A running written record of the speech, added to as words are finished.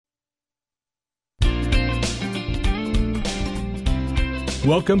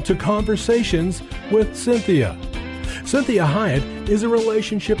Welcome to Conversations with Cynthia. Cynthia Hiett is a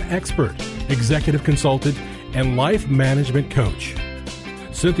relationship expert, executive consultant, and life management coach.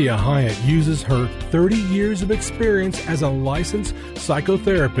 Cynthia Hiett uses her 30 years of experience as a licensed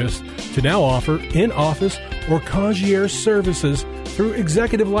psychotherapist to now offer in-office or concierge services through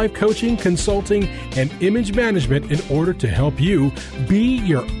executive life coaching, consulting, and image management in order to help you be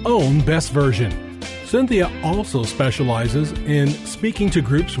your own best version. Cynthia also specializes in speaking to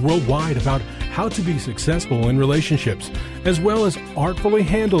groups worldwide about how to be successful in relationships, as well as artfully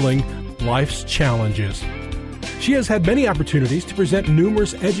handling life's challenges. She has had many opportunities to present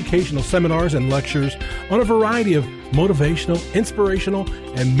numerous educational seminars and lectures on a variety of motivational, inspirational,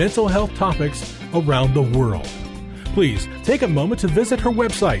 and mental health topics around the world. Please take a moment to visit her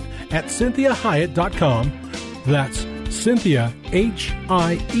website at CynthiaHiett.com. That's Cynthia,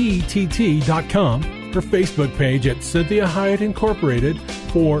 Hiett.com. Her Facebook page at Cynthia Hiett Incorporated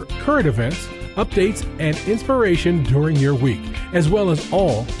for current events, updates, and inspiration during your week, as well as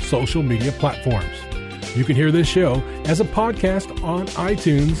all social media platforms. You can hear this show as a podcast on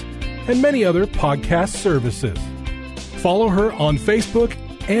iTunes and many other podcast services. Follow her on Facebook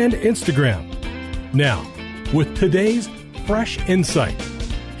and Instagram. Now, with today's fresh insight,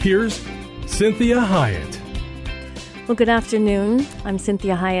 here's Cynthia Hiett. Well, good afternoon. I'm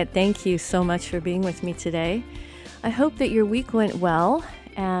Cynthia Hiett. Thank you so much for being with me today. I hope that your week went well,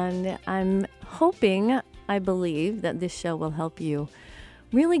 and I believe that this show will help you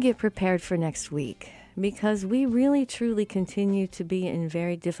really get prepared for next week, because we really, truly continue to be in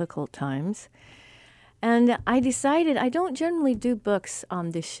very difficult times. And I decided I don't generally do books on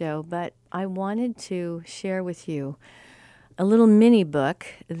this show, but I wanted to share with you a little mini book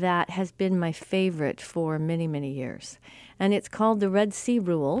that has been my favorite for many, many years. And it's called The Red Sea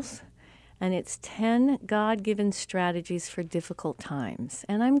Rules, and it's 10 God-given strategies for difficult times.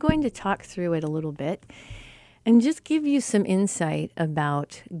 And I'm going to talk through it a little bit and just give you some insight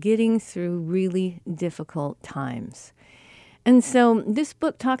about getting through really difficult times. And so this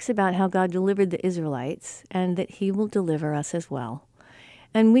book talks about how God delivered the Israelites and that he will deliver us as well.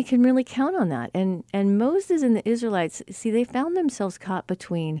 And we can really count on that. And Moses and the Israelites, see, they found themselves caught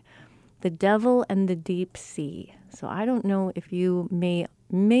between the devil and the deep sea. So I don't know if you may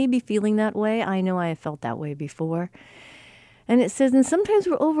be feeling that way. I know I have felt that way before. And it says, and sometimes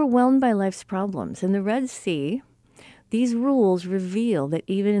we're overwhelmed by life's problems. In the Red Sea, these rules reveal that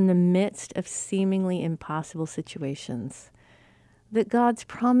even in the midst of seemingly impossible situations, that God's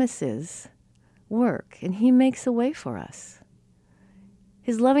promises work and he makes a way for us.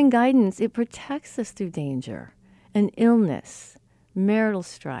 His loving guidance, it protects us through danger and illness, marital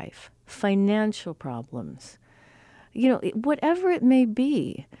strife, financial problems. Whatever it may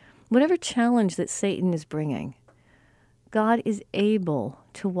be, whatever challenge that Satan is bringing, God is able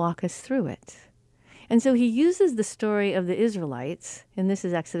to walk us through it. And so he uses the story of the Israelites, and this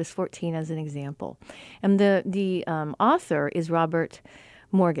is Exodus 14 as an example. And the author is Robert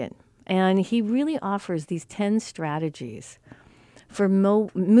Morgan, and he really offers these 10 strategies for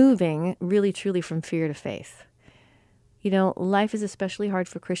moving really, truly from fear to faith. Life is especially hard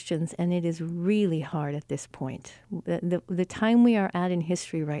for Christians, and it is really hard at this point. The time we are at in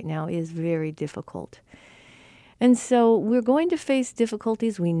history right now is very difficult. And so we're going to face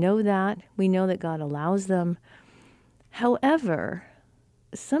difficulties. We know that. We know that God allows them. However,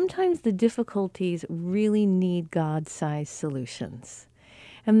 sometimes the difficulties really need God-sized solutions.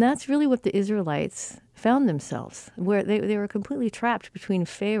 And that's really what the Israelites found themselves, where they were completely trapped between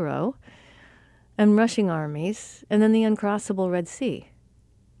Pharaoh and rushing armies and then the uncrossable Red Sea.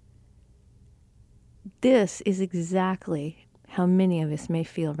 This is exactly how many of us may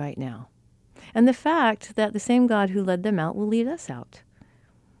feel right now. And the fact that the same God who led them out will lead us out.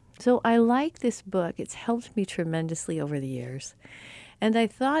 So I like this book. It's helped me tremendously over the years. And I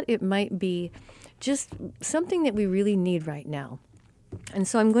thought it might be just something that we really need right now. And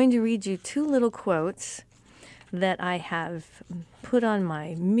so I'm going to read you 2 little quotes that I have put on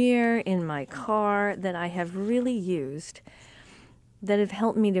my mirror in my car that I have really used that have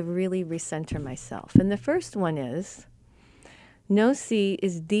helped me to really recenter myself. And the first one is, no sea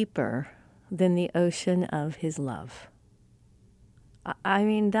is deeper than the ocean of his love. I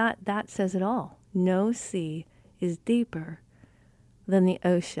mean, that says it all. No sea is deeper than the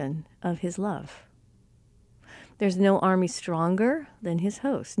ocean of his love. There's no army stronger than his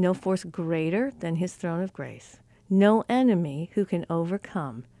host, no force greater than his throne of grace, no enemy who can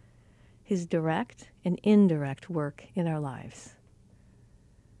overcome his direct and indirect work in our lives.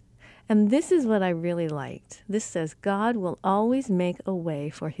 And this is what I really liked. This says, God will always make a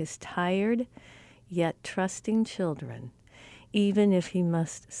way for his tired yet trusting children, even if he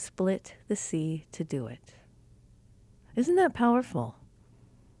must split the sea to do it. Isn't that powerful?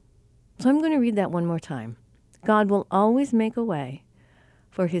 So I'm going to read that one more time. God will always make a way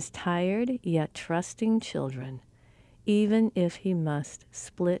for his tired yet trusting children, even if he must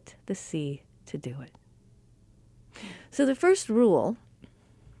split the sea to do it. So the first rule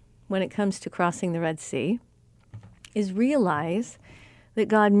when it comes to crossing the Red Sea is realize that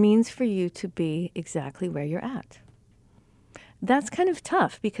God means for you to be exactly where you're at. That's kind of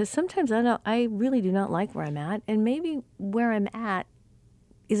tough because sometimes I really do not like where I'm at, and maybe where I'm at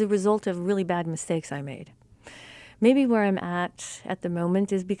is a result of really bad mistakes I made. Maybe where I'm at the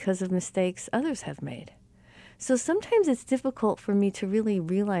moment is because of mistakes others have made. So sometimes it's difficult for me to really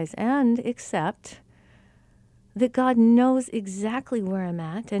realize and accept that God knows exactly where I'm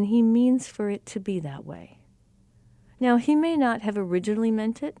at, and he means for it to be that way. Now, he may not have originally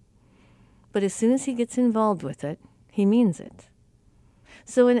meant it, but as soon as he gets involved with it, he means it.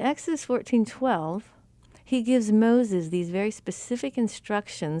 So in Exodus 14:12, he gives Moses these very specific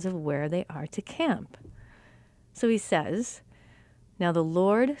instructions of where they are to camp. So he says, "Now the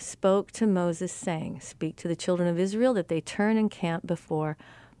Lord spoke to Moses, saying, Speak to the children of Israel that they turn and camp before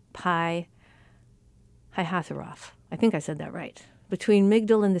Pi Hahiroth." I think I said that right. Between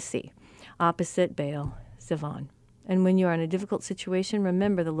Migdol and the sea, opposite Baal Zevon. And when you are in a difficult situation,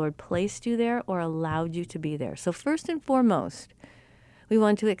 remember the Lord placed you there or allowed you to be there. So first and foremost, we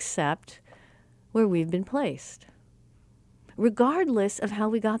want to accept where we've been placed, regardless of how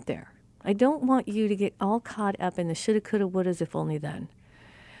we got there. I don't want you to get all caught up in the shoulda, coulda, wouldas, if only then.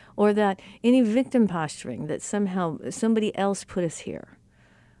 Or that any victim posturing, that somehow somebody else put us here.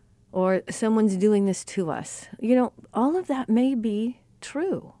 Or someone's doing this to us. All of that may be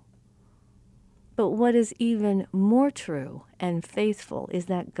true. But what is even more true and faithful is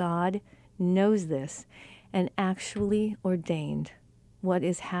that God knows this and actually ordained what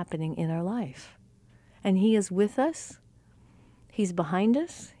is happening in our life. And he is with us. He's behind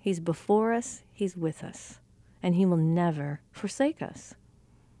us. He's before us. He's with us. And he will never forsake us.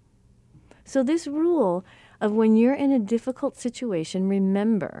 So this rule of when you're in a difficult situation,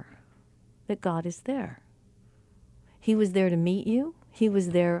 remember that God is there. He was there to meet you. He was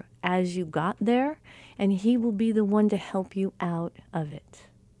there as you got there, and he will be the one to help you out of it.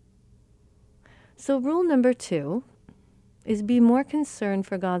 So rule number 2 is be more concerned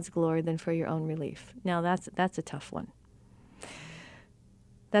for God's glory than for your own relief. Now that's a tough one.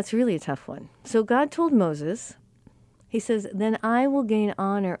 That's really a tough one. So God told Moses, he says, "Then I will gain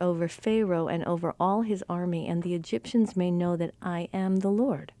honor over Pharaoh and over all his army, and the Egyptians may know that I am the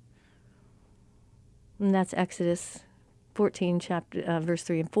Lord." And that's Exodus 14, verse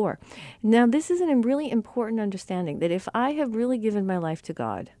 3 and 4. Now, this is a really important understanding that if I have really given my life to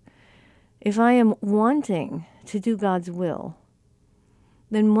God, if I am wanting to do God's will,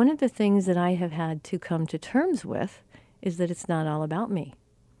 then one of the things that I have had to come to terms with is that it's not all about me.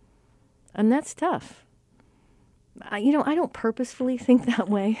 And that's tough. I don't purposefully think that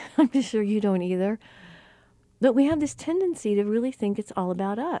way. I'm sure you don't either. But we have this tendency to really think it's all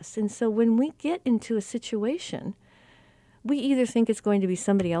about us. And so when we get into a situation, we either think it's going to be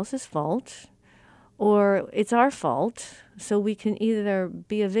somebody else's fault or it's our fault. So we can either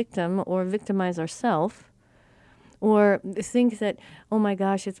be a victim or victimize ourselves, or think that, oh my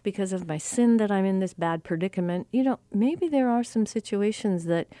gosh, it's because of my sin that I'm in this bad predicament. Maybe there are some situations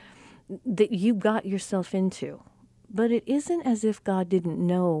that you got yourself into. But it isn't as if God didn't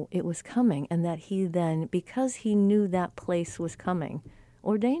know it was coming and that he then, because he knew that place was coming,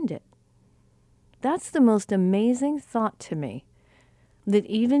 ordained it. That's the most amazing thought to me, that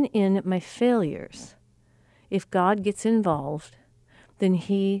even in my failures, if God gets involved, then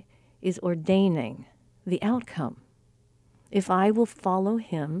he is ordaining the outcome. If I will follow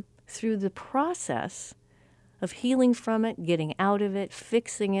him through the process of healing from it, getting out of it,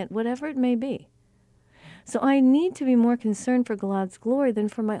 fixing it, whatever it may be. So I need to be more concerned for God's glory than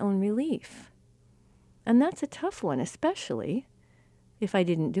for my own relief. And that's a tough one, especially if I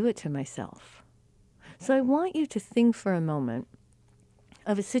didn't do it to myself. So I want you to think for a moment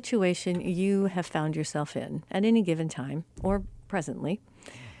of a situation you have found yourself in at any given time or presently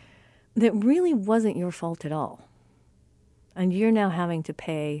that really wasn't your fault at all. And you're now having to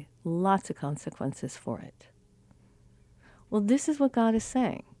pay lots of consequences for it. Well, this is what God is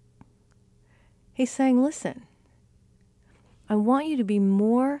saying. He's saying, listen, I want you to be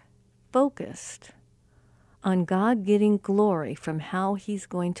more focused on God getting glory from how he's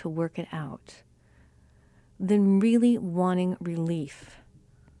going to work it out than really wanting relief,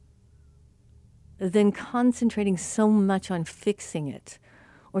 than concentrating so much on fixing it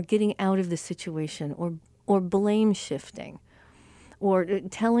or getting out of the situation or blame shifting or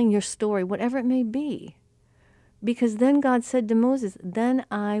telling your story, whatever it may be. Because then God said to Moses, then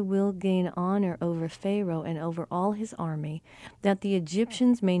I will gain honor over Pharaoh and over all his army, that the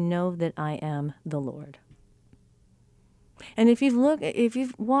Egyptians may know that I am the Lord. And if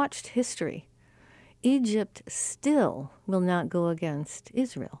you've watched history, Egypt still will not go against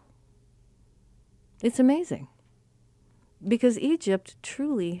Israel. It's amazing. Because Egypt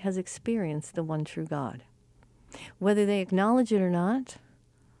truly has experienced the one true God. Whether they acknowledge it or not,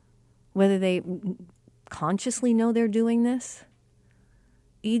 whether they consciously know they're doing this,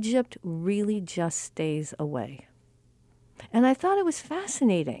 Egypt really just stays away. And I thought it was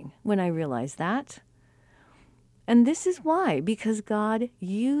fascinating when I realized that. And this is why, because God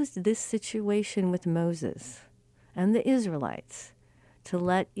used this situation with Moses and the Israelites to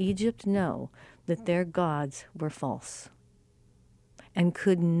let Egypt know that their gods were false and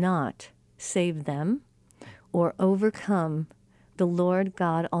could not save them or overcome the Lord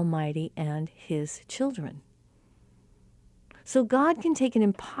God Almighty and his children. So God can take an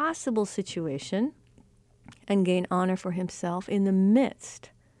impossible situation and gain honor for himself in the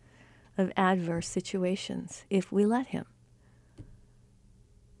midst of adverse situations if we let him.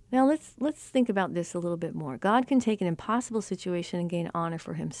 Now let's think about this a little bit more. God can take an impossible situation and gain honor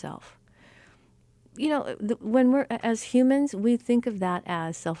for himself. You know, when we're, as humans, we think of that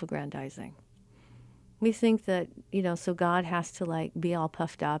as self-aggrandizing. We think that, you know, so God has to like be all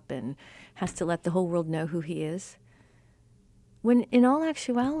puffed up and has to let the whole world know who he is. When in all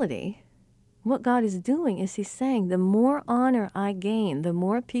actuality, what God is doing is he's saying, the more honor I gain, the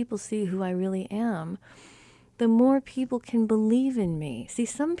more people see who I really am, the more people can believe in me. See,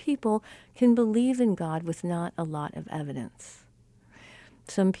 some people can believe in God with not a lot of evidence.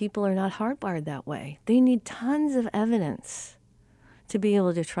 Some people are not hardwired that way. They need tons of evidence to be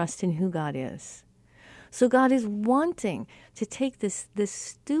able to trust in who God is. So God is wanting to take this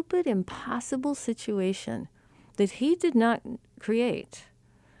stupid, impossible situation that he did not create,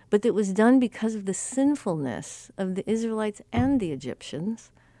 but that was done because of the sinfulness of the Israelites and the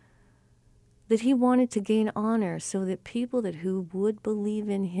Egyptians, that he wanted to gain honor so that people who would believe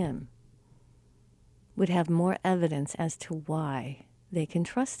in him would have more evidence as to why they can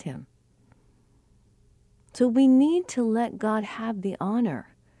trust him. So we need to let God have the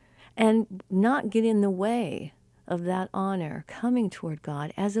honor and not get in the way of that honor coming toward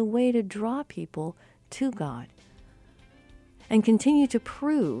God as a way to draw people to God and continue to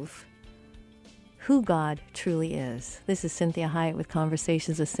prove who God truly is. This is Cinthia Hiett with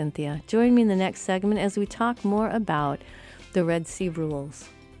Conversations with Cinthia. Join me in the next segment as we talk more about the Red Sea rules.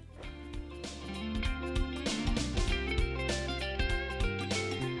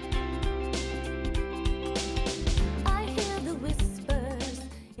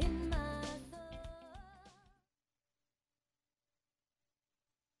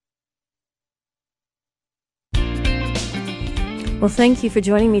 Well, thank you for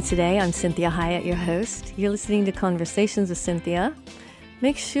joining me today. I'm Cinthia Hiett, your host. You're listening to Conversations with Cinthia.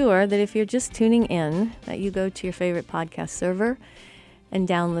 Make sure that if you're just tuning in, that you go to your favorite podcast server and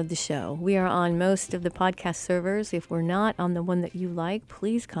download the show. We are on most of the podcast servers. If we're not on the one that you like,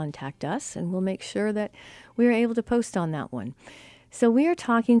 please contact us, and we'll make sure that we are able to post on that one. So we are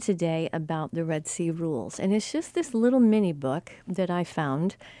talking today about the Red Sea rules, and it's just this little mini book that I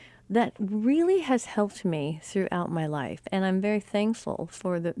found that really has helped me throughout my life. And I'm very thankful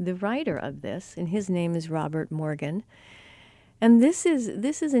for the writer of this, and his name is Robert Morgan. And this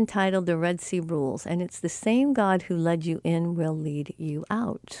is entitled The Red Sea Rules, and it's the same God who led you in will lead you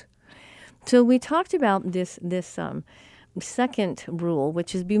out. So we talked about this second rule,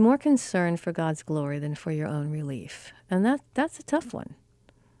 which is be more concerned for God's glory than for your own relief. And that's a tough one.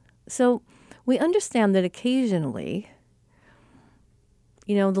 So we understand that occasionally,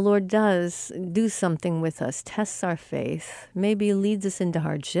 you know, the Lord does do something with us, tests our faith, maybe leads us into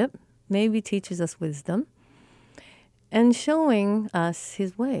hardship, maybe teaches us wisdom, and showing us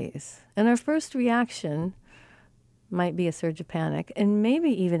his ways. And our first reaction might be a surge of panic and maybe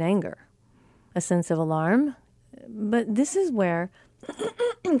even anger, a sense of alarm. But this is where,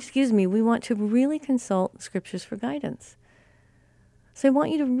 we want to really consult scriptures for guidance. So I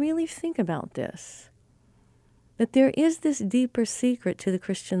want you to really think about this. That there is this deeper secret to the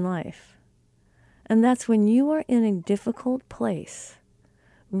Christian life. And that's when you are in a difficult place,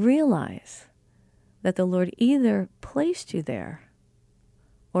 realize that the Lord either placed you there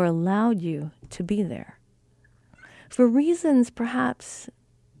or allowed you to be there for reasons perhaps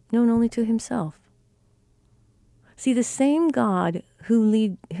known only to himself. See, the same God who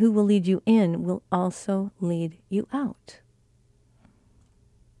will lead you in will also lead you out.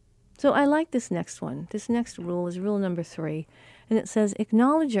 So I like this next one. This next rule is rule number 3, And it says,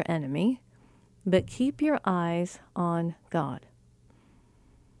 acknowledge your enemy, but keep your eyes on God.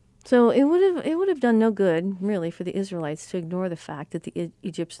 So it would have done no good, really, for the Israelites to ignore the fact that the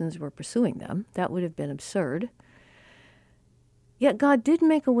Egyptians were pursuing them. That would have been absurd. Yet God did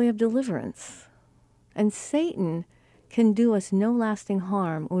make a way of deliverance. And Satan can do us no lasting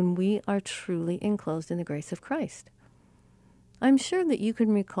harm when we are truly enclosed in the grace of Christ. I'm sure that you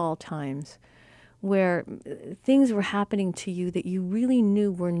can recall times where things were happening to you that you really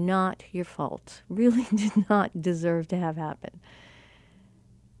knew were not your fault, really did not deserve to have happen.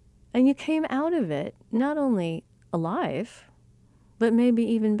 And you came out of it not only alive, but maybe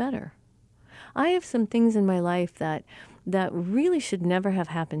even better. I have some things in my life that really should never have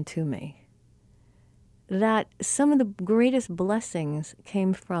happened to me. That some of the greatest blessings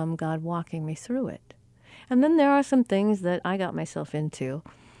came from God walking me through it. And then there are some things that I got myself into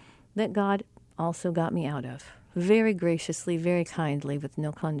that God also got me out of, very graciously, very kindly, with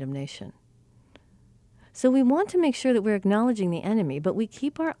no condemnation. So we want to make sure that we're acknowledging the enemy, but we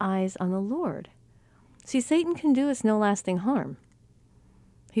keep our eyes on the Lord. See, Satan can do us no lasting harm.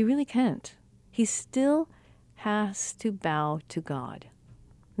 He really can't. He still has to bow to God.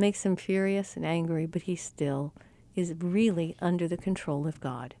 Makes him furious and angry, but he still is really under the control of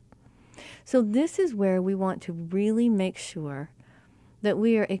God. So this is where we want to really make sure that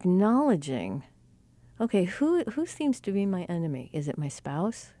we are acknowledging, okay, who seems to be my enemy? Is it my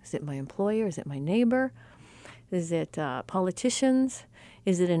spouse? Is it my employer? Is it my neighbor? Is it politicians?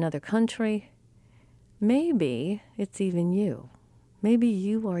 Is it another country? Maybe it's even you. Maybe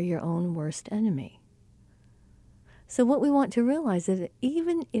you are your own worst enemy. So what we want to realize is that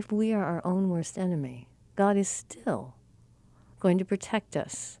even if we are our own worst enemy, God is still going to protect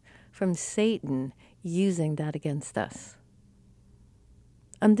us from Satan using that against us.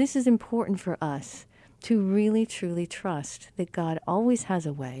 And this is important for us to really, truly trust that God always has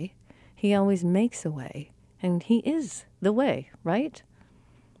a way. He always makes a way. And he is the way, right?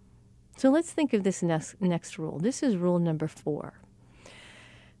 So let's think of this next rule. This is rule number 4.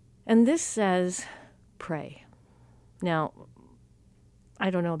 And this says, pray. Now,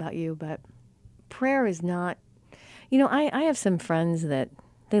 I don't know about you, but prayer is not, I have some friends that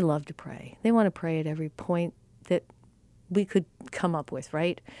they love to pray. They want to pray at every point that we could come up with,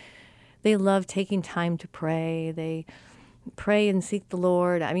 right? They love taking time to pray. They pray and seek the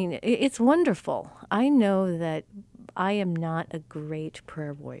Lord. I mean, it's wonderful. I know that I am not a great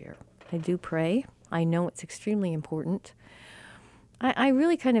prayer warrior. I do pray. I know it's extremely important. I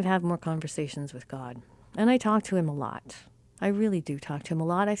really kind of have more conversations with God. And I talk to him a lot. I really do talk to him a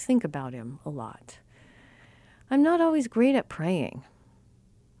lot. I think about him a lot. I'm not always great at praying.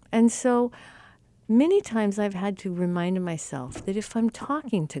 And so many times I've had to remind myself that if I'm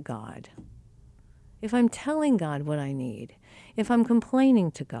talking to God, if I'm telling God what I need, if I'm complaining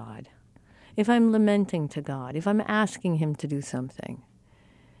to God, if I'm lamenting to God, if I'm asking him to do something,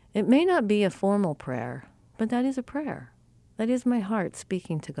 it may not be a formal prayer, but that is a prayer. That is my heart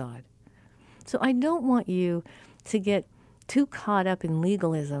speaking to God. So I don't want you to get too caught up in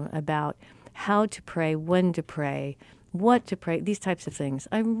legalism about how to pray, when to pray, what to pray, these types of things.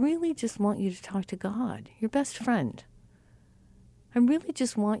 I really just want you to talk to God, your best friend. I really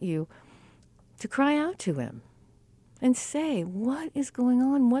just want you to cry out to him and say, what is going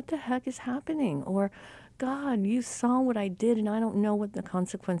on? What the heck is happening? Or, God, you saw what I did and I don't know what the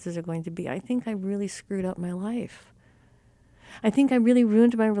consequences are going to be. I think I really screwed up my life. I think I really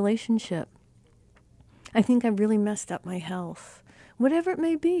ruined my relationship. I think I really messed up my health. Whatever it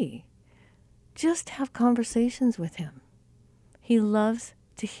may be, just have conversations with him. He loves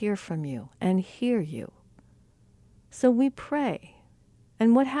to hear from you and hear you. So we pray.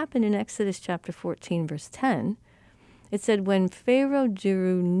 And what happened in Exodus chapter 14, verse 10, it said, when Pharaoh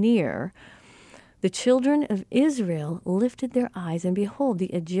drew near, the children of Israel lifted their eyes, and behold, the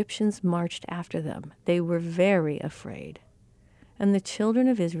Egyptians marched after them. They were very afraid. And the children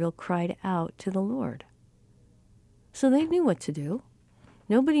of Israel cried out to the Lord. So they knew what to do.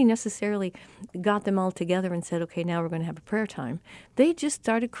 Nobody necessarily got them all together and said, okay, now we're going to have a prayer time. They just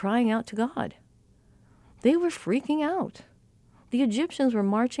started crying out to God. They were freaking out. The Egyptians were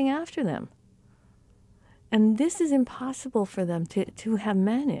marching after them. And this is impossible for them to have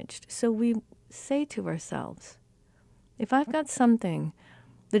managed. So we say to ourselves, if I've got something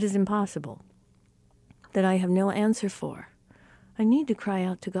that is impossible, that I have no answer for, I need to cry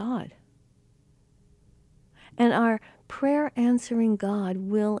out to God. And our prayer answering God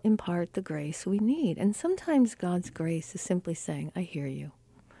will impart the grace we need. And sometimes God's grace is simply saying, I hear you.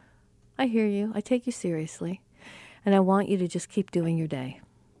 I hear you. I take you seriously. And I want you to just keep doing your day.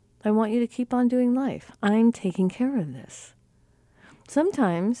 I want you to keep on doing life. I'm taking care of this.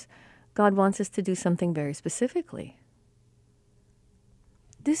 Sometimes God wants us to do something very specifically.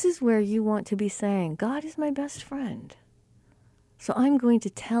 This is where you want to be saying, God is my best friend. So I'm going to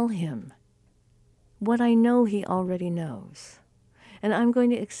tell him what I know he already knows. And I'm going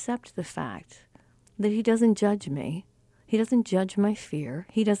to accept the fact that he doesn't judge me. He doesn't judge my fear.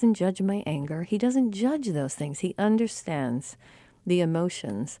 He doesn't judge my anger. He doesn't judge those things. He understands the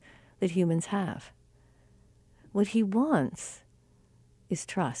emotions that humans have. What he wants is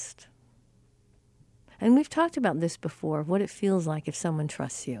trust. And we've talked about this before, what it feels like if someone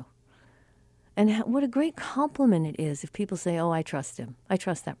trusts you. And what a great compliment it is if people say, oh, I trust him. I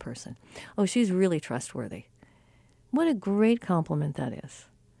trust that person. Oh, she's really trustworthy. What a great compliment that is.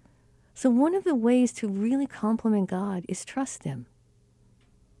 So one of the ways to really compliment God is trust him.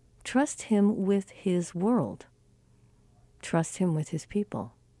 Trust him with his world. Trust him with his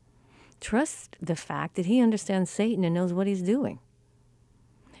people. Trust the fact that he understands Satan and knows what he's doing.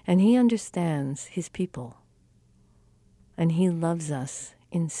 And he understands his people. And he loves us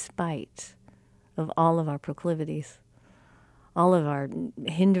in spite of all of our proclivities, all of our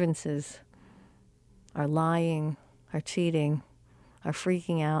hindrances, our lying, our cheating, our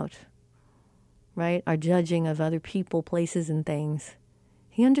freaking out, right? Our judging of other people, places, and things.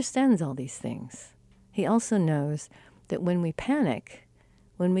 He understands all these things. He also knows that when we panic,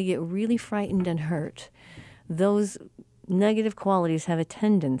 when we get really frightened and hurt, those negative qualities have a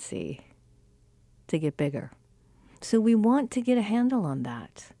tendency to get bigger. So we want to get a handle on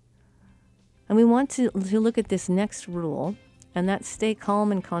that. And we want to look at this next rule, and that's stay calm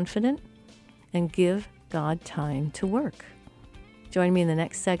and confident and give God time to work. Join me in the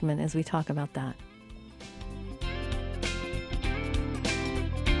next segment as we talk about that.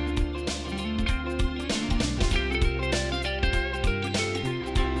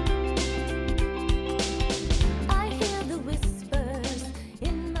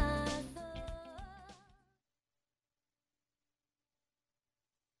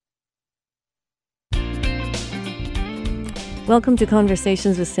 Welcome to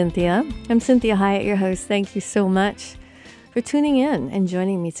Conversations with Cynthia. I'm Cynthia Hiett, your host. Thank you so much for tuning in and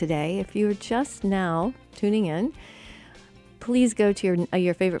joining me today. If you're just now tuning in, please go to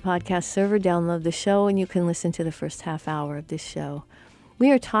your favorite podcast server, download the show, and you can listen to the first half hour of this show.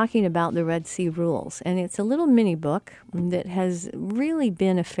 We are talking about the Red Sea Rules, and it's a little mini book that has really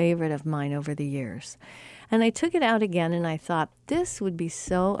been a favorite of mine over the years. And I took it out again, and I thought this would be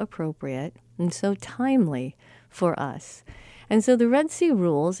so appropriate and so timely for us. And so the Red Sea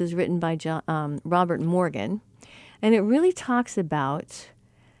Rules is written by Robert Morgan, and it really talks about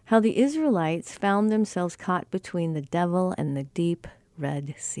how the Israelites found themselves caught between the devil and the deep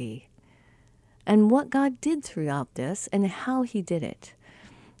Red Sea, and what God did throughout this and how he did it.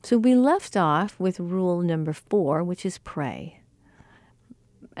 So we left off with rule number 4, which is pray.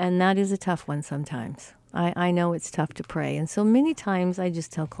 And that is a tough one sometimes. I know it's tough to pray. And so many times I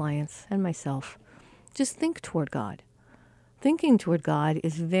just tell clients and myself, just think toward God. Thinking toward God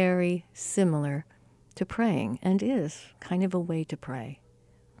is very similar to praying and is kind of a way to pray.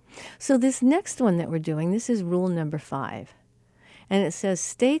 So this next one that we're doing, this is rule number 5. And it says,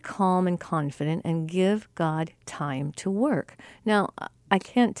 stay calm and confident and give God time to work. Now, I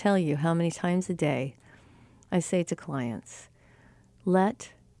can't tell you how many times a day I say to clients,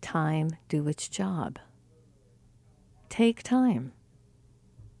 let time do its job. Take time.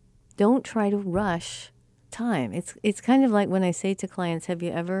 Don't try to rush time. It's kind of like when I say to clients, have you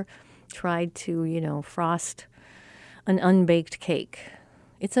ever tried to, frost an unbaked cake?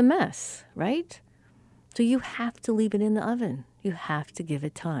 It's a mess, right? So you have to leave it in the oven. You have to give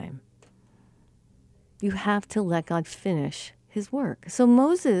it time. You have to let God finish his work. So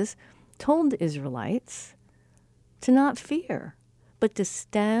Moses told the Israelites to not fear, but to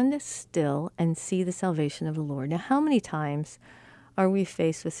stand still and see the salvation of the Lord. Now, how many times are we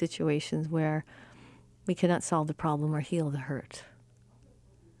faced with situations where we cannot solve the problem or heal the hurt?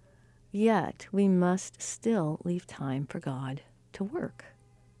 Yet, we must still leave time for God to work.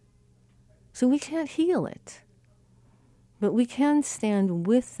 So we can't heal it, but we can stand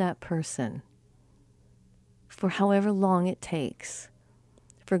with that person for however long it takes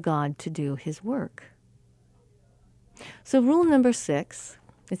for God to do his work. So rule number 6,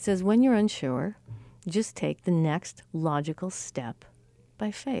 it says, when you're unsure, just take the next logical step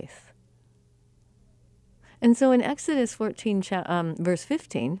by faith. And so in Exodus 14, verse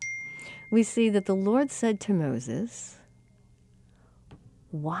 15, we see that the Lord said to Moses,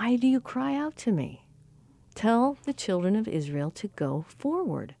 why do you cry out to me? Tell the children of Israel to go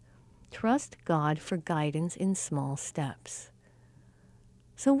forward. Trust God for guidance in small steps.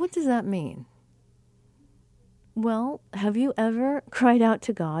 So what does that mean? Well, have you ever cried out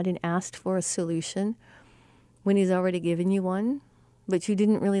to God and asked for a solution when He's already given you one, but you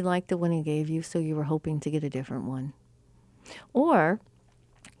didn't really like the one He gave you, so you were hoping to get a different one? Or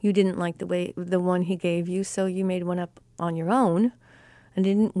you didn't like the one He gave you, so you made one up on your own and it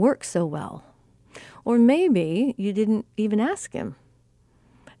didn't work so well. Or maybe you didn't even ask Him.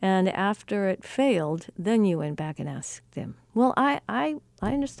 And after it failed, then you went back and asked Him. Well, I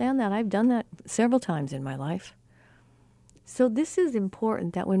understand that. I've done that several times in my life. So this is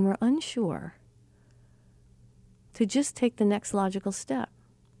important, that when we're unsure, to just take the next logical step.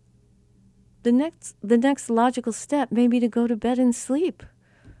 The next logical step may be to go to bed and sleep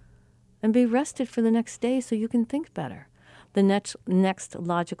and be rested for the next day so you can think better. The next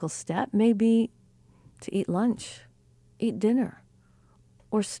logical step may be to eat lunch, eat dinner,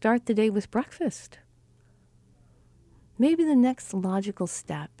 or start the day with breakfast. Maybe the next logical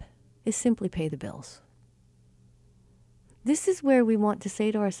step is simply pay the bills. This is where we want to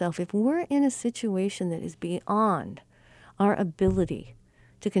say to ourselves, if we're in a situation that is beyond our ability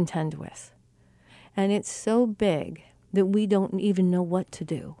to contend with, and it's so big that we don't even know what to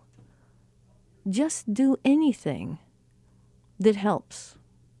do, just do anything that helps.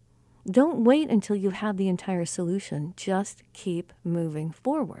 Don't wait until you have the entire solution. Just keep moving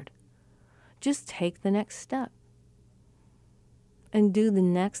forward. Just take the next step and do the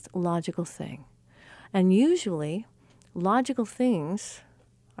next logical thing. And usually, logical things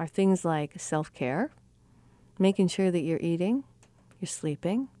are things like self-care, making sure that you're eating, you're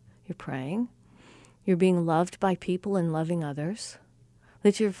sleeping, you're praying, you're being loved by people and loving others,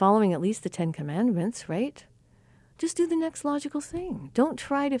 that you're following at least the 10 Commandments, right? Just do the next logical thing. Don't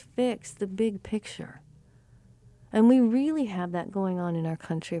try to fix the big picture. And we really have that going on in our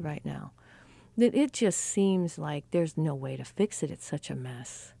country right now, that it just seems like there's no way to fix it. It's such a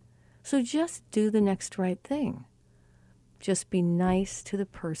mess. So just do the next right thing. Just be nice to the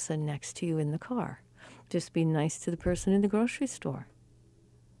person next to you in the car. Just be nice to the person in the grocery store.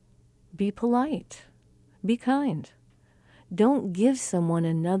 Be polite. Be kind. Don't give someone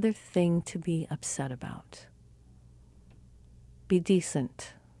another thing to be upset about. Be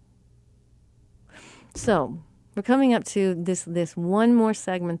decent. So, we're coming up to this one more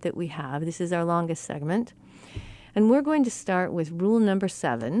segment that we have. This is our longest segment. And we're going to start with rule number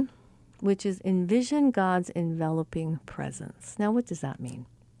 7, which is envision God's enveloping presence. Now, what does that mean?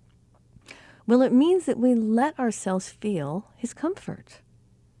 Well, it means that we let ourselves feel His comfort.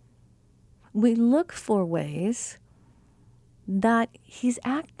 We look for ways that He's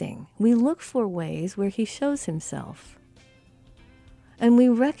acting. We look for ways where He shows Himself. And we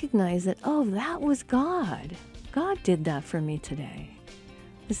recognize that, oh, that was God. God did that for me today.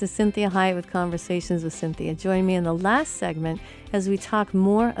 This is Cynthia Hiett with Conversations with Cynthia. Join me in the last segment as we talk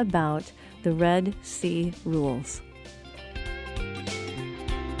more about the Red Sea Rules.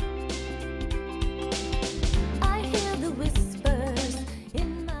 I hear the whispers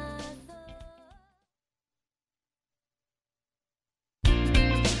in my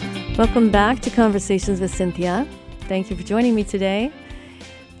thoughts. Welcome back to Conversations with Cynthia. Thank you for joining me today.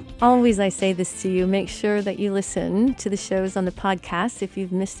 Always I say this to you, make sure that you listen to the shows on the podcast. If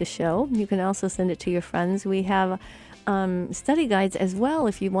you've missed a show, you can also send it to your friends. We have study guides as well.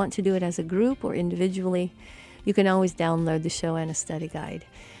 If you want to do it as a group or individually, you can always download the show and a study guide.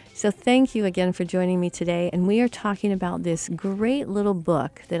 So thank you again for joining me today. And we are talking about this great little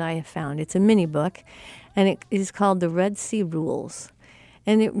book that I have found. It's a mini book, and it is called The Red Sea Rules.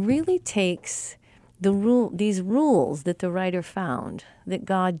 And it really takes these rules that the writer found that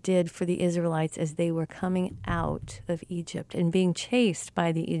God did for the Israelites as they were coming out of Egypt and being chased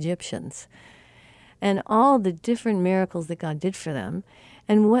by the Egyptians, and all the different miracles that God did for them,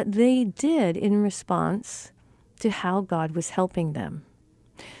 and what they did in response to how God was helping them.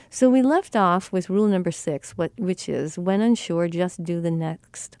 So we left off with rule number 6, which is, when unsure, just do the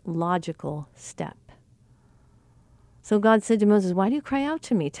next logical step. So God said to Moses, why do you cry out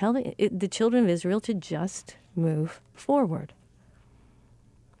to me? Tell the children of Israel to just move forward.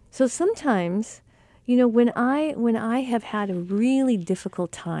 So sometimes, when I have had a really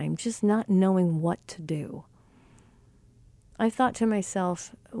difficult time just not knowing what to do, I thought to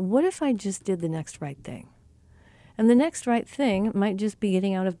myself, what if I just did the next right thing? And the next right thing might just be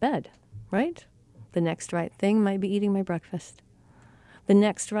getting out of bed, right? The next right thing might be eating my breakfast. The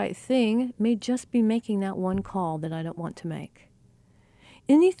next right thing may just be making that one call that I don't want to make.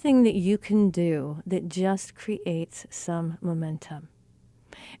 Anything that you can do that just creates some momentum.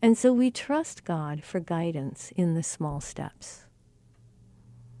 And so we trust God for guidance in the small steps.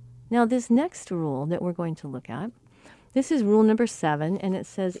 Now, this next rule that we're going to look at, this is rule number 7, and it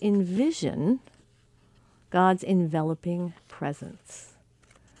says, envision God's enveloping presence.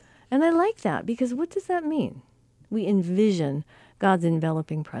 And I like that because what does that mean? We envision God's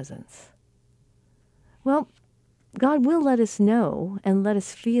enveloping presence. Well, God will let us know and let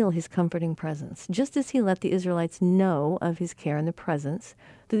us feel his comforting presence, just as he let the Israelites know of his care and the presence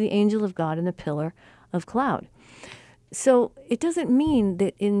through the angel of God in the pillar of cloud. So it doesn't mean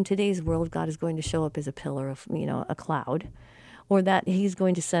that in today's world God is going to show up as a pillar of, a cloud, or that he's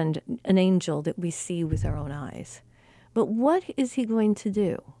going to send an angel that we see with our own eyes. But what is he going to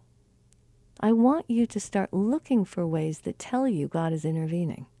do? I want you to start looking for ways that tell you God is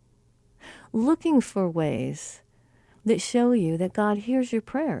intervening. Looking for ways that show you that God hears your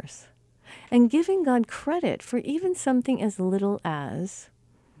prayers. And giving God credit for even something as little as,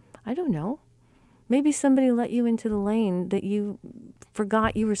 I don't know, maybe somebody let you into the lane that you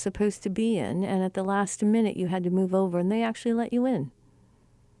forgot you were supposed to be in, and at the last minute you had to move over, and they actually let you in.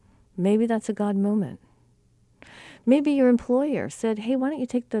 Maybe that's a God moment. Maybe your employer said, hey, why don't you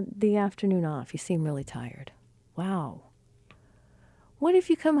take the afternoon off? You seem really tired. Wow. What if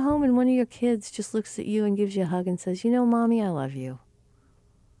you come home and one of your kids just looks at you and gives you a hug and says, Mommy, I love you.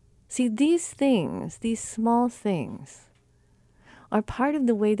 See, these things, these small things, are part of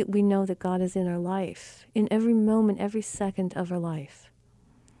the way that we know that God is in our life, in every moment, every second of our life.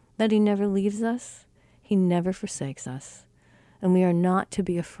 That he never leaves us, he never forsakes us, and we are not to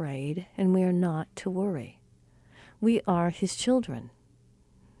be afraid, and we are not to worry. We are his children.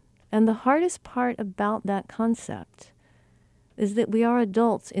 And the hardest part about that concept is that we are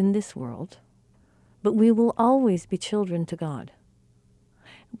adults in this world, but we will always be children to God.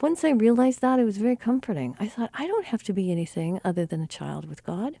 Once I realized that, it was very comforting. I thought, I don't have to be anything other than a child with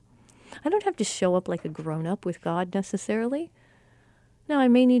God. I don't have to show up like a grown-up with God necessarily. Now, I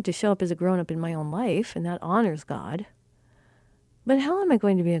may need to show up as a grown-up in my own life, and that honors God. But how am I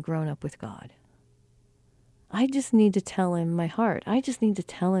going to be a grown-up with God? I just need to tell him my heart. I just need to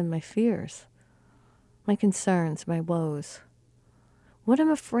tell him my fears, my concerns, my woes, what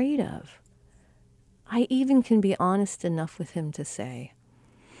I'm afraid of. I even can be honest enough with him to say,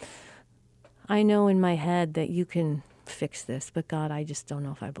 I know in my head that you can fix this, but God, I just don't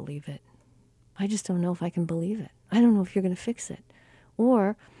know if I believe it. I just don't know if I can believe it. I don't know if you're going to fix it.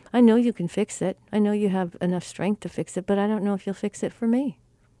 Or, I know you can fix it. I know you have enough strength to fix it, but I don't know if you'll fix it for me.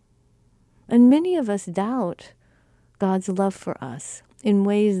 And many of us doubt God's love for us in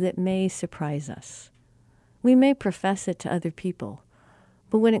ways that may surprise us. We may profess it to other people,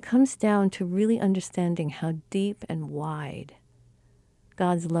 but when it comes down to really understanding how deep and wide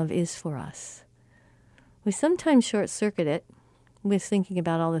God's love is for us, we sometimes short-circuit it with thinking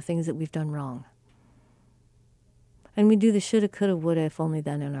about all the things that we've done wrong. And we do the shoulda, coulda, woulda, if only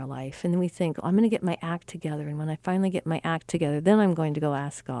then in our life. And then we think, I'm going to get my act together. And when I finally get my act together, then I'm going to go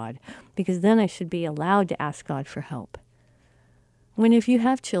ask God. Because then I should be allowed to ask God for help. When if you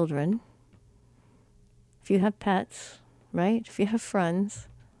have children, if you have pets, right? If you have friends,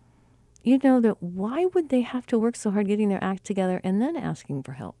 you know that why would they have to work so hard getting their act together and then asking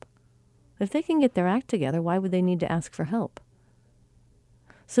for help? If they can get their act together, why would they need to ask for help?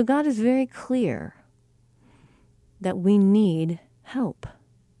 So God is very clear that we need help.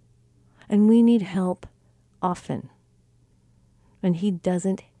 And we need help often. And he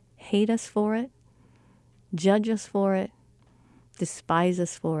doesn't hate us for it, judge us for it, despise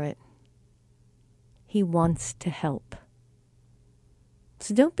us for it. He wants to help.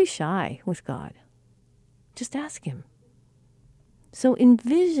 So don't be shy with God. Just ask him. So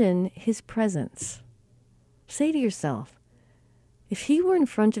envision his presence. Say to yourself, if he were in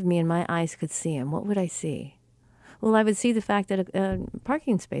front of me and my eyes could see him, what would I see? Well, I would see the fact that a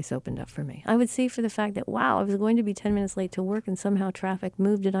parking space opened up for me. I would see for the fact that, wow, I was going to be 10 minutes late to work and somehow traffic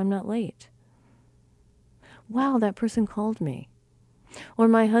moved and I'm not late. Wow, that person called me. Or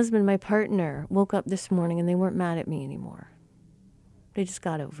my husband, my partner, woke up this morning and they weren't mad at me anymore. They just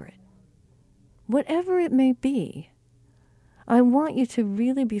got over it. Whatever it may be, I want you to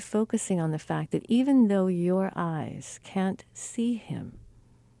really be focusing on the fact that even though your eyes can't see him,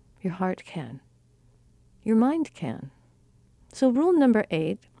 your heart can. Your mind can. So rule number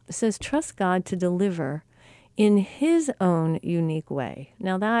 8 says, trust God to deliver in his own unique way.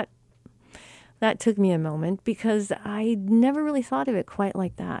 Now that took me a moment because I never really thought of it quite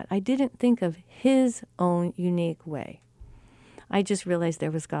like that. I didn't think of his own unique way. I just realized there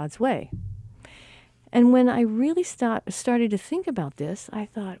was God's way. And when I really started to think about this, I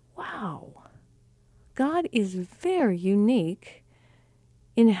thought, wow, God is very unique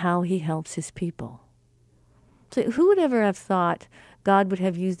in how he helps his people. So who would ever have thought God would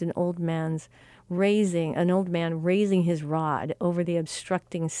have used an old man's an old man raising his rod over the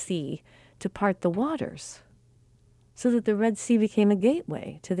obstructing sea to part the waters, so that the Red Sea became a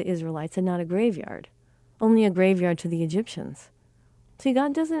gateway to the Israelites and not a graveyard, only a graveyard to the Egyptians. See,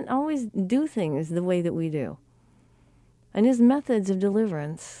 God doesn't always do things the way that we do. And his methods of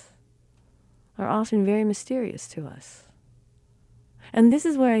deliverance are often very mysterious to us. And this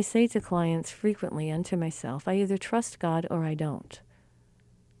is where I say to clients frequently and to myself, I either trust God or I don't.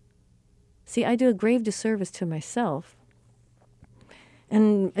 See, I do a grave disservice to myself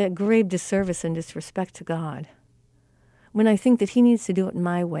and a grave disservice and disrespect to God when I think that he needs to do it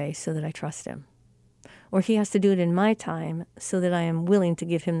my way so that I trust him, or he has to do it in my time so that I am willing to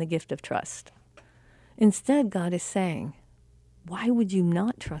give him the gift of trust. Instead, God is saying, why would you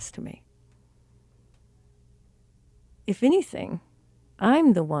not trust me? If anything,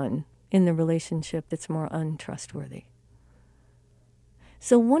 I'm the one in the relationship that's more untrustworthy.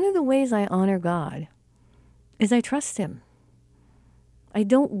 So one of the ways I honor God is I trust him. I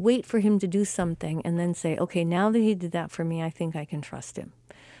don't wait for him to do something and then say, okay, now that he did that for me, I think I can trust him.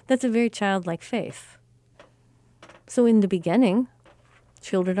 That's a very childlike faith. So in the beginning,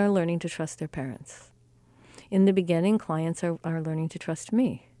 children are learning to trust their parents. In the beginning, clients are learning to trust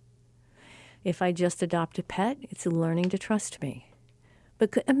me. If I just adopt a pet, it's learning to trust me.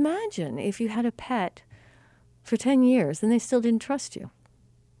 But imagine if you had a pet for 10 years and they still didn't trust you.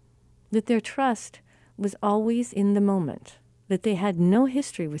 That their trust was always in the moment. That they had no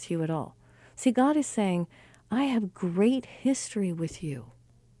history with you at all. See, God is saying, I have great history with you.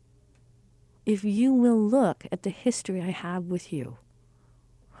 If you will look at the history I have with you,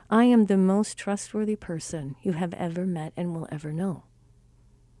 I am the most trustworthy person you have ever met and will ever know.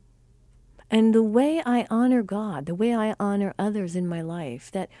 And the way I honor God, the way I honor others in my life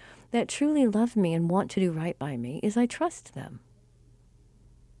that truly love me and want to do right by me, is I trust them.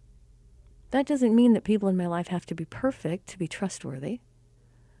 That doesn't mean that people in my life have to be perfect to be trustworthy,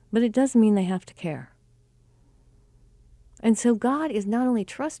 but it does mean they have to care. And so God is not only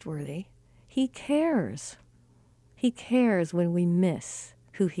trustworthy, he cares. He cares when we miss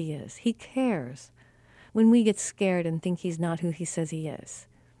who he is. He cares when we get scared and think he's not who he says he is.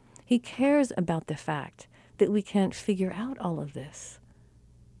 He cares about the fact that we can't figure out all of this.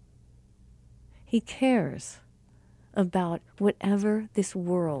 He cares about whatever this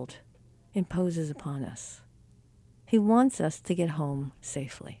world imposes upon us. He wants us to get home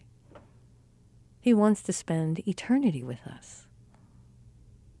safely. He wants to spend eternity with us,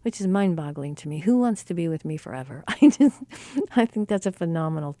 which is mind-boggling to me. Who wants to be with me forever? I think that's a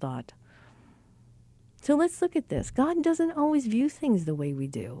phenomenal thought. So let's look at this. God doesn't always view things the way we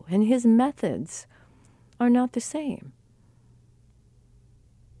do, and his methods are not the same.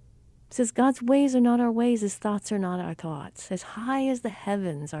 It says God's ways are not our ways, his thoughts are not our thoughts. As high as the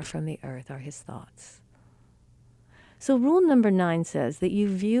heavens are from the earth are his thoughts. So rule number 9 says that you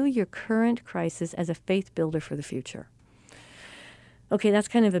view your current crisis as a faith builder for the future. Okay, that's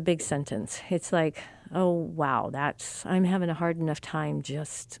kind of a big sentence. It's like, oh, wow, I'm having a hard enough time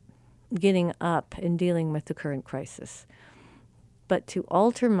just getting up and dealing with the current crisis. But to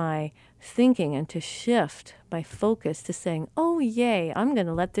alter my thinking and to shift my focus to saying, oh, yay, I'm going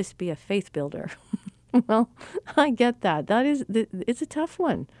to let this be a faith builder. Well, I get that. It's a tough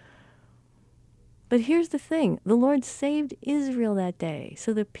one. But here's the thing. The Lord saved Israel that day.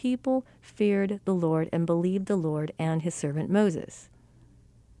 So the people feared the Lord and believed the Lord and his servant Moses.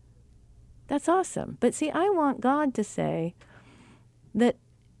 That's awesome. But see, I want God to say that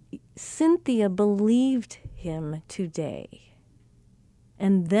Cynthia believed him today,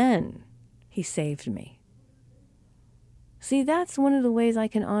 and then he saved me. See, that's one of the ways I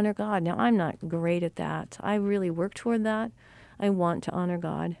can honor God. Now, I'm not great at that. I really work toward that. I want to honor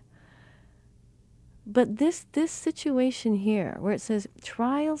God. But this situation here, where it says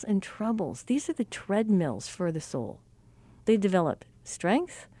trials and troubles, these are the treadmills for the soul. They develop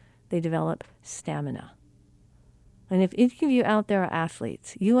strength. They develop stamina. And if any of you out there are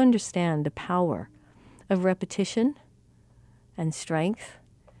athletes, you understand the power of repetition and strength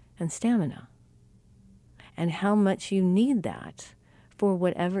and stamina, and how much you need that for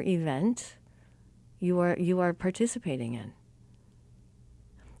whatever event you are participating in.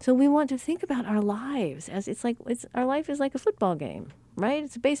 So we want to think about our lives as our life is like a football game, right?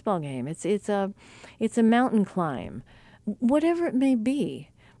 It's a baseball game. It's a mountain climb, whatever it may be.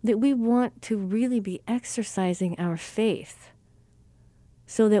 That we want to really be exercising our faith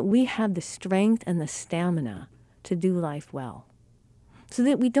so that we have the strength and the stamina to do life well. So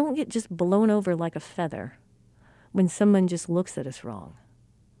that we don't get just blown over like a feather when someone just looks at us wrong.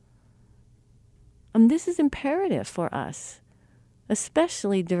 This is imperative for us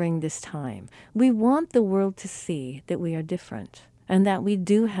especially during this time. We want the world to see that we are different and that we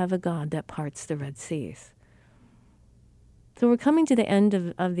do have a God that parts the Red Seas. So we're coming to the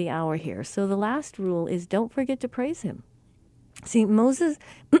end of the hour here. So the last rule is don't forget to praise him. See, Moses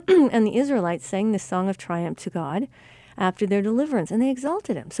and the Israelites sang this song of triumph to God after their deliverance, and they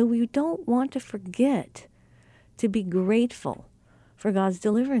exalted him. So we don't want to forget to be grateful for God's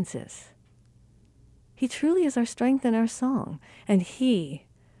deliverances. He truly is our strength and our song, and he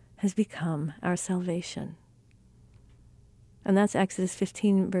has become our salvation. And that's Exodus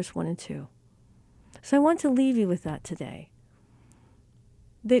 15, verse 1 and 2. So I want to leave you with that today.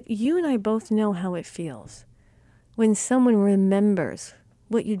 That you and I both know how it feels when someone remembers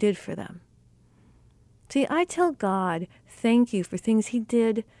what you did for them. See, I tell God, thank you for things he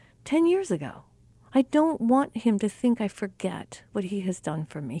did 10 years ago. I don't want him to think I forget what he has done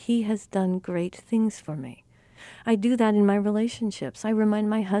for me. He has done great things for me. I do that in my relationships. I remind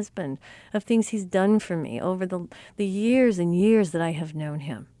my husband of things he's done for me over the years and years that I have known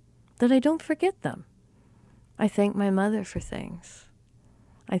him, that I don't forget them. I thank my mother for things.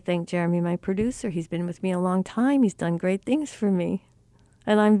 I thank Jeremy, my producer. He's been with me a long time. He's done great things for me.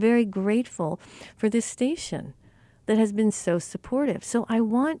 And I'm very grateful for this station that has been so supportive. So I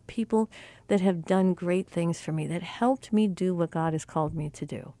want people that have done great things for me, that helped me do what God has called me to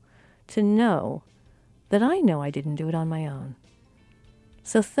do, to know that I know I didn't do it on my own.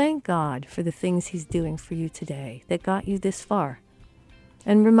 So thank God for the things he's doing for you today that got you this far.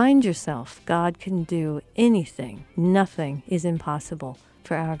 And remind yourself, God can do anything. Nothing is impossible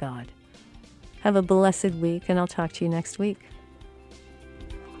for our God. Have a blessed week, and I'll talk to you next week.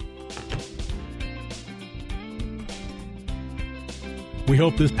 We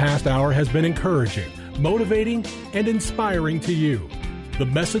hope this past hour has been encouraging, motivating, and inspiring to you. The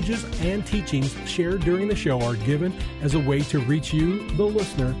messages and teachings shared during the show are given as a way to reach you, the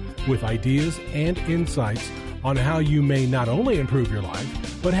listener, with ideas and insights on how you may not only improve your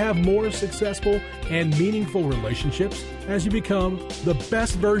life, but have more successful and meaningful relationships as you become the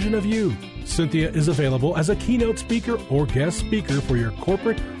best version of you. Cynthia is available as a keynote speaker or guest speaker for your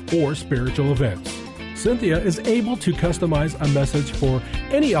corporate or spiritual events. Cynthia is able to customize a message for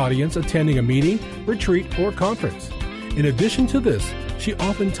any audience attending a meeting, retreat, or conference. In addition to this, she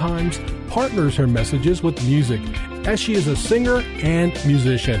oftentimes partners her messages with music, as she is a singer and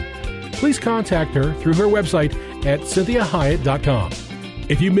musician. Please contact her through her website at CynthiaHyatt.com.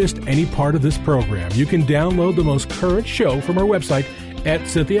 If you missed any part of this program, you can download the most current show from her website at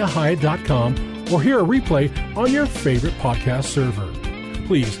CynthiaHyatt.com or hear a replay on your favorite podcast server.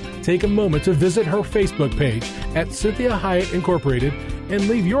 Please take a moment to visit her Facebook page at Cynthia Hyatt Incorporated and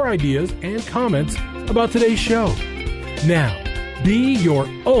leave your ideas and comments about today's show. Now, be your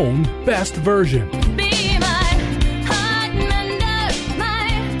own best version.